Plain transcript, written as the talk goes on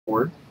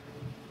Forward.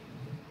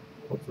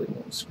 Hopefully it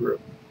won't screw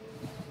up.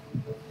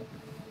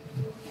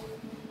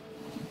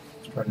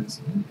 Let's try this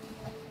again.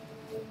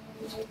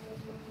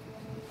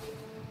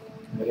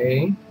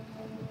 Okay.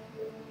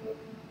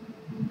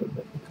 Put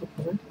that in a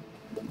couple there.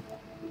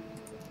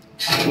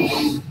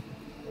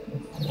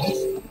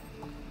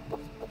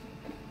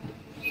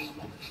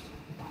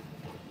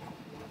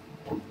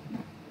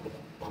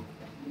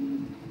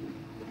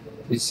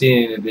 You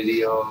seen a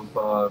video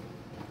of?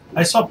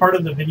 I saw part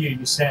of the video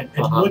you sent.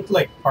 It looked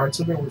like parts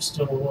of it were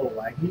still a little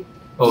laggy.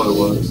 Oh, it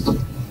was.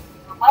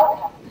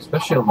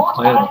 Especially on the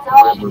planet for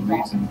whatever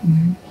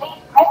reason.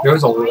 There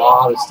was a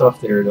lot of stuff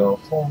there, though.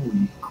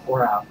 Holy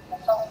crap!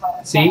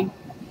 See,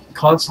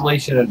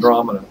 Constellation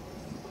Andromeda.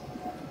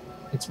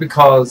 It's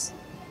because,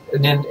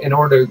 and then in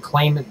order to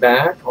claim it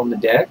back on the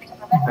deck,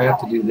 I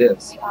have to do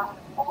this.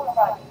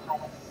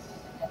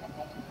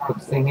 But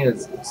the thing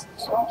is,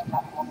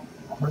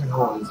 where the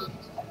hell is it?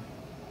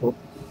 Oh.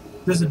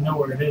 Doesn't know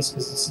where it is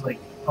because it's like,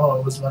 oh,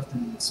 it was left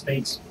in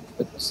space.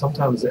 But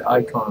sometimes the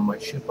icon, my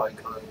ship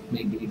icon,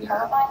 may be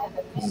there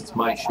because it's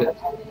my ship.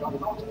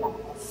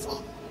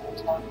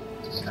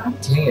 God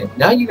damn!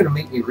 Now you're gonna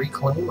make me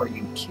reclaim? Are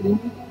you kidding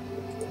me?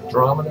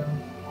 Andromeda.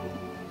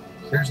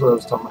 Here's what I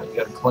was talking about. You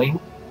gotta claim,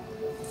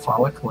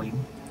 file a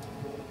claim.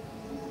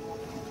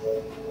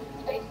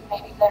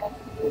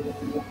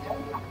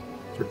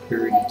 For a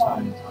period of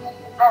time.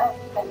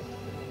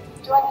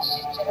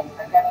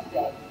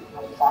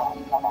 I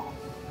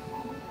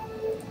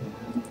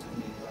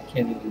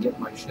can't even get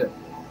my ship.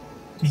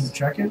 Can you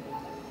check it?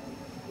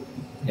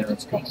 Yeah,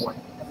 that's a good point.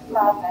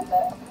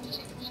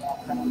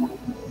 I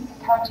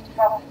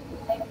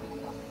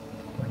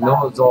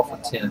know it's off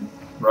of 10,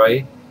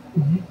 right?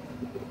 Mm-hmm.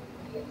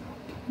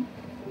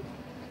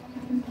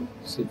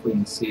 See if we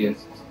can see it.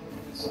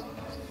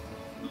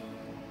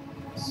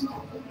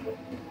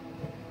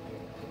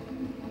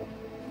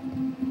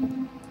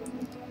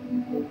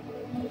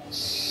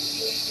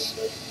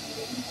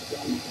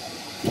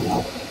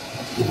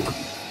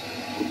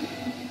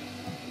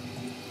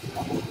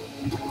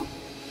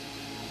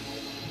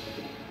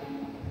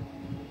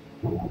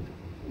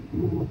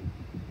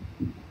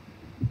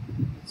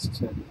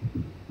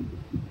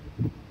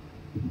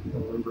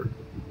 Remember,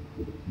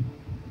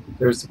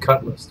 there's the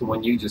Cutlass, the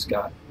one you just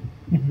got.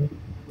 Mm-hmm.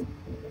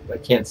 I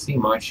can't see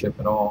my ship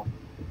at all.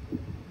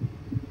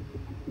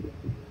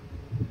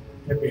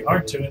 It'd be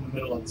hard to in the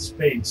middle of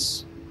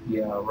space.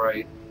 Yeah,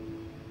 right.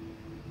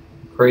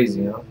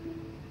 Crazy, huh?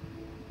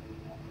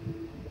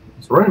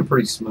 It's running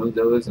pretty smooth,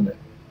 though, isn't it?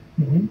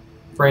 Mm-hmm.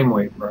 Frame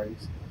rate, right?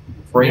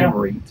 Frame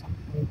rate.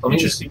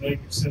 Interesting,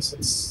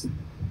 since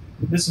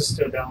this is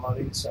still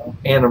downloading, so.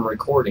 And I'm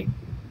recording.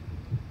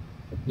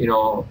 You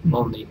know,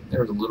 on the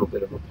there's a little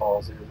bit of a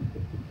pause there.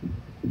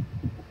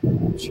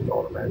 It should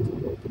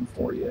automatically open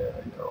for you.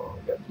 I know,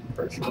 I got to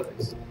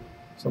depressurize.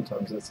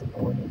 Sometimes that's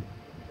annoying.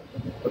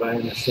 But I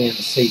understand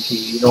the safety.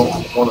 You don't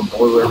want to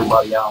blow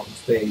everybody out in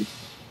space.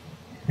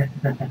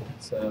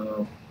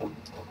 So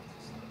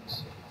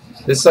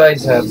this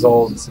side has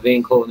all the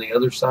civilian clothing. The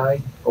other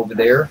side over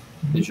there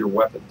is your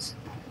weapons.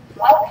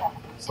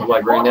 So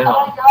like right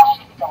now.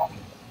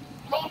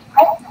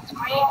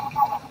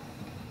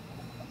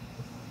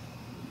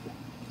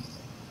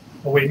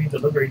 Awaiting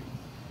delivery.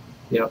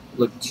 Yep,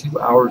 look, 2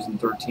 hours and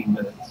 13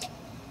 minutes.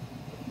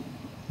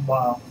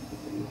 Wow.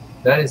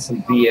 That is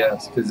some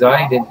BS, because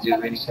I didn't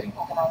do anything.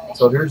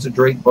 So here's a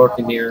Drake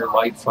Buccaneer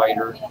light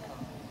fighter.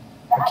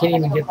 I can't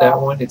even get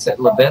that one. It's at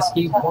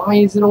Lebesky. Why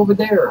is it over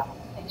there?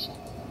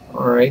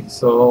 Alright,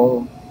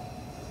 so...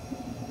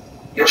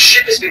 Your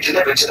ship has been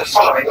delivered to the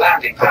following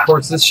landing pad. Of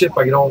course, this ship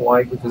I don't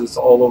like because it's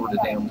all over the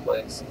damn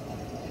place.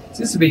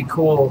 This would be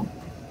cool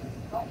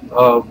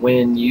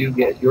when you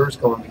get yours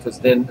going, because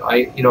then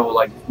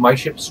like my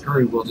ship's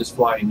screwed, we'll just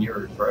fly in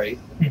yours, right?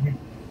 Mm-hmm.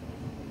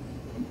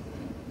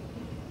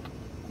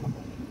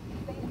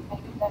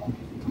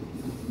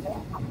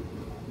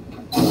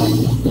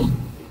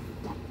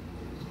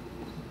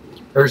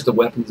 There's the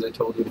weapons I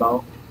told you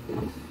about.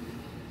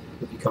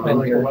 If you come in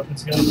like here,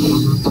 weapons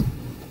gun?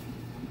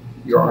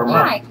 Your armor.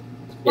 Hi.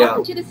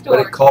 Welcome to the store.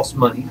 But it costs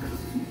money.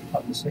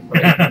 Obviously.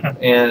 Right?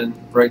 And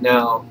right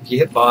now, if you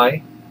hit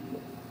buy,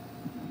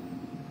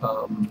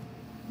 I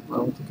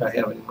don't think I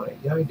have any money.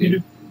 Yeah, I do. You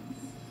do.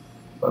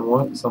 If I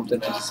want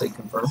something, I just say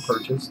confirm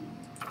purchase.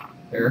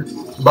 There.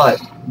 But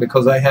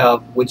because I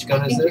have, which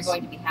gun is this? You're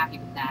going to be happy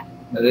with that.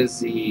 That is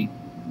the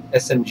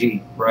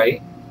SMG,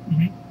 right?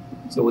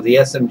 Mm-hmm. So with the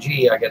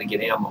SMG, I got to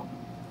get ammo.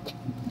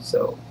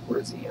 So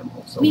where's the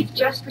ammo? So We've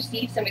just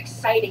received some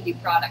exciting new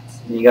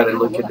products. and you got to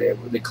look at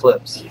the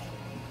clips.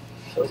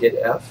 So hit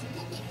F.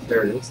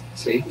 There it is.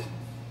 See?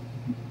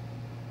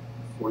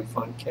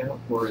 45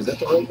 count. Or is that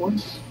the right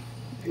one?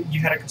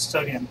 You had a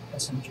custodian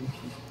SMG.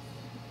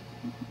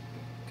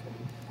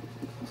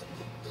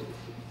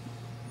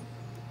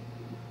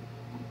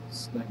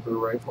 Sniper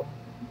rifle.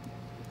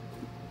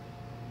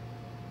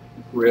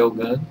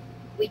 Railgun.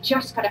 We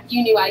just got a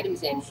few new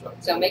items in,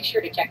 so make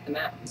sure to check them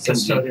out.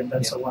 Custodian,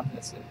 that's the one.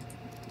 That's it.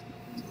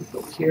 So we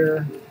go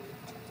here.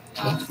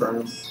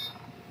 Confirm.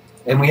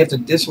 And we have to.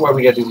 This is why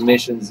we got to do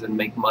missions and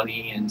make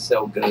money and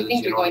sell goods. I think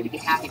you you're know? going to be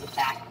happy with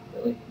that.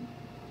 Really.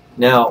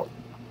 Now,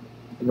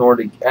 in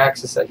order to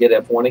access, I get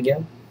F1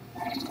 again,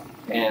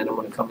 and I'm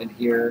going to come in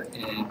here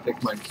and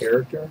pick my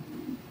character.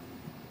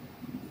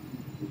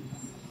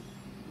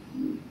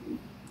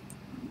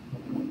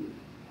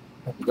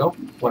 There we go.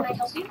 Can I Weapons.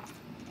 help you?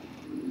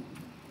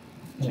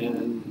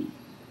 And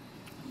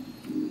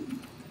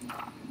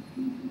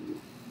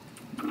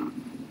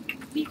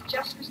We've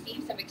just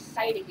received some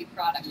exciting new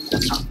products.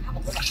 Have a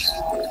look.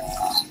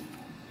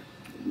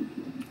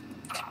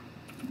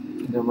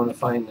 then I'm going to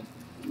find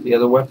the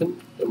other weapon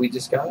that we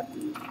just got.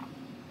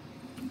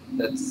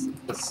 That's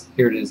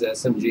here it is,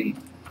 SMG.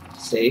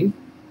 Save.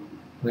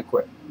 And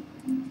equip.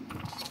 There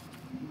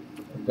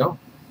we go.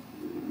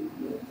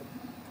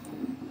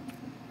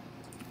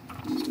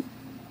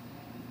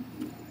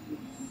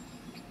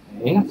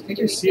 Okay.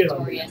 You see it on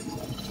Inventory is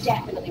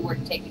definitely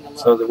worth taking a look.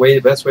 So the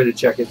best way to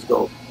check it is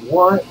go,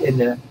 what in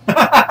the...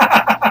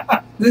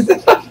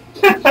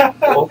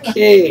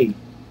 Okay.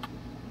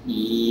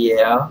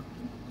 Yeah.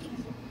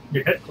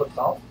 Your head clipped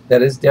off.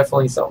 That is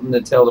definitely something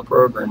to tell the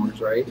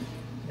programmers, right?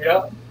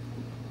 Yeah.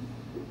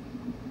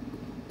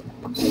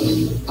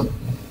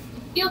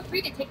 Feel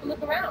free to take a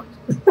look around.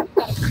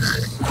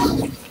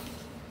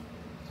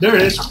 There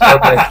it is.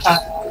 Okay.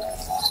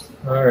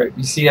 All right.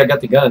 You see, I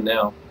got the gun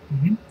now.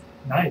 Mm-hmm.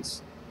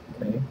 Nice.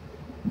 Okay.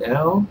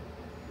 Now,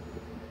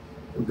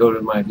 we go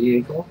to my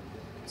vehicle.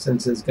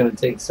 Since it's going to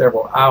take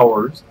several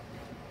hours.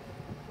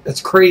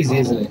 That's crazy,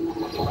 isn't it?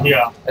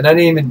 Yeah. And I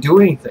didn't even do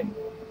anything.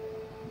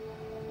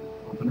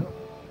 Open up.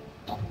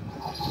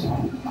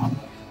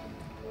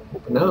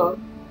 Open up.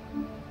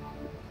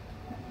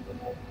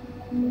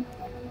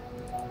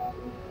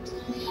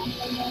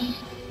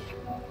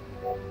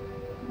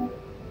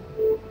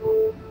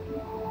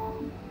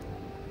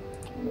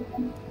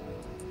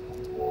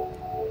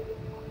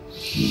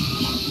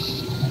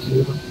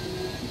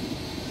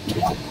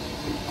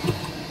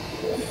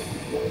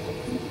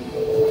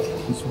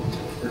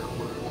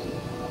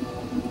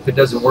 If it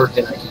doesn't work,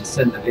 then I can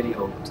send the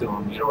video to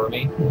them. You know what I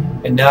mean?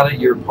 And now that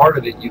you're part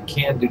of it, you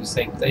can do the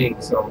same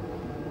thing. So,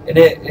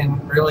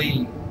 and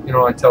really, you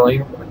know, I try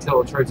to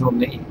tell them,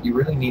 Nate, you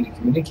really need to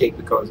communicate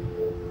because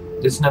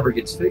this never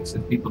gets fixed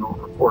if people don't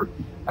report.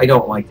 I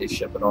don't like this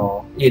ship at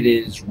all. It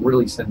is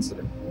really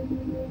sensitive.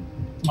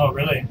 Oh,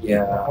 really?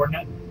 Yeah.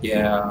 Coordinate?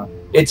 Yeah.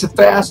 It's a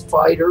fast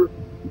fighter,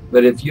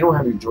 but if you don't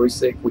have your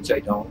joystick, which I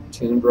don't,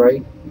 tuned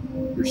right,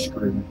 you're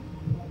screwed.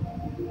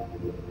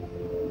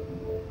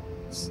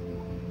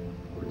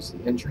 Where's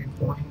the entry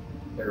point?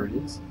 There it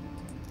is.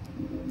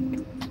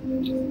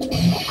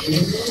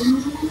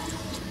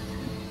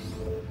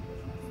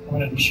 I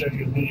wanted to show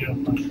you a video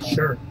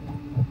Sure.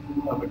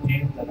 of a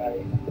game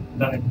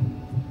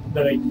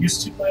that I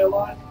used to play a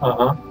lot.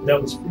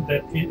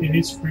 It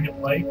is free to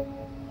play.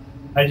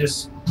 I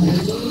just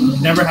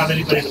never have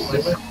anybody to play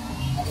with.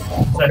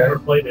 So I never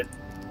played it.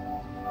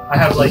 I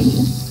have like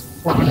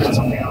 400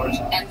 something hours.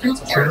 Andrew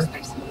Sure.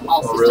 Aerospace.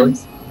 All Oh, really?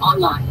 systems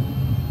online.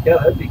 Yeah,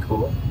 that'd be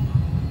cool.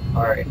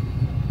 Alright.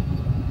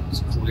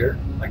 It's clear,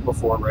 like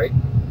before, right?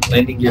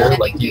 Landing gear, Landing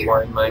like you gear,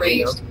 are in my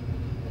video. raised.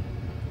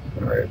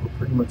 Alright, we're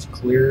pretty much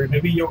cleared.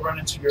 Maybe you'll run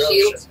into your other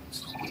Shields.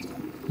 ship.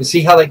 You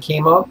see how that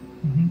came up?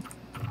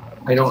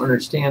 Mm-hmm. I don't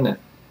understand that.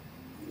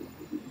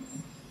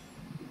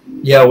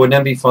 Yeah, wouldn't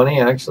that be funny?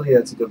 Actually,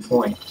 that's a good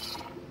point.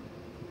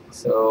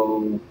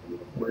 So,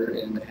 where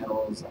in the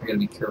hell's... I gotta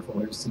be careful.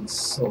 Everything's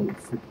so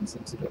freaking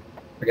sensitive.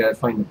 I gotta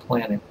find the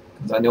planet,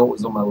 because I know it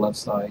was on my left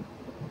side.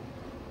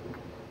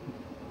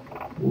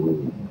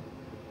 Ooh.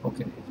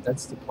 Okay,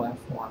 that's the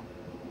platform.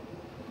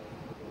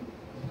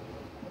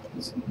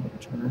 Let's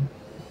turn.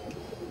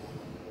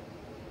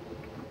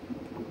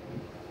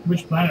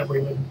 Which planet were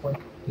you looking for?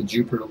 The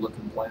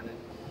Jupiter-looking planet.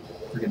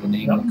 I forget the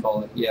name they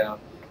call it. Yeah.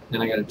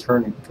 Then I got to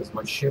turn it because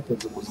my ship,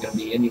 if it was going to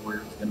be anywhere,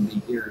 it was going to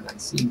be here. And I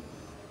see,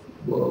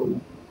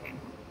 whoa,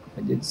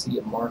 I did see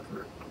a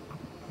marker.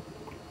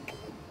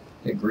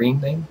 A green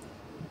thing?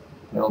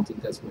 I don't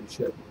think that's my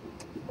ship.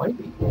 Might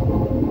be.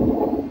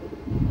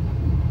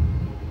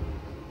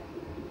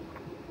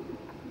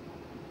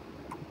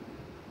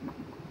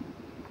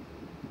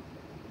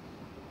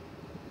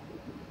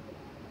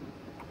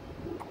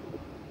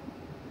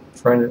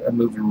 I'm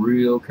moving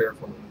real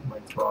carefully with my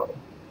throttle.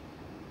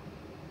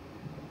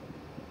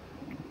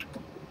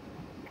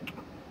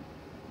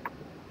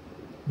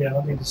 Yeah,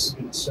 let me just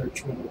do a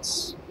search when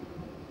it's...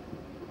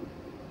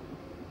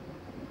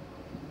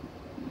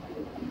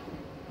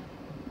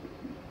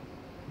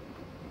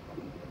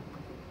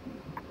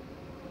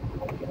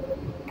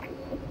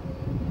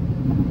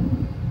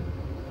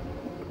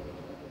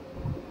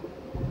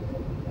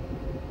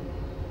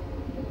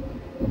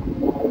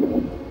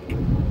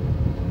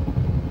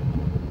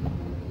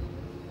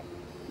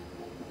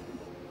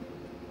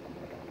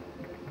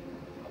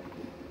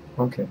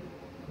 Okay.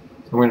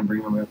 So I'm going to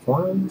bring them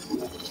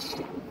F1.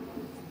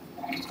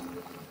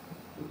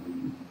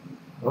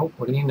 Oh,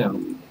 what do you know?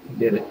 You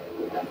did it.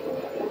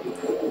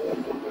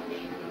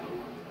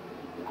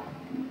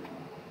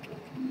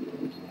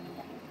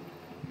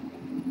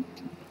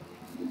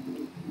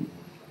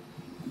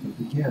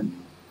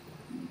 again.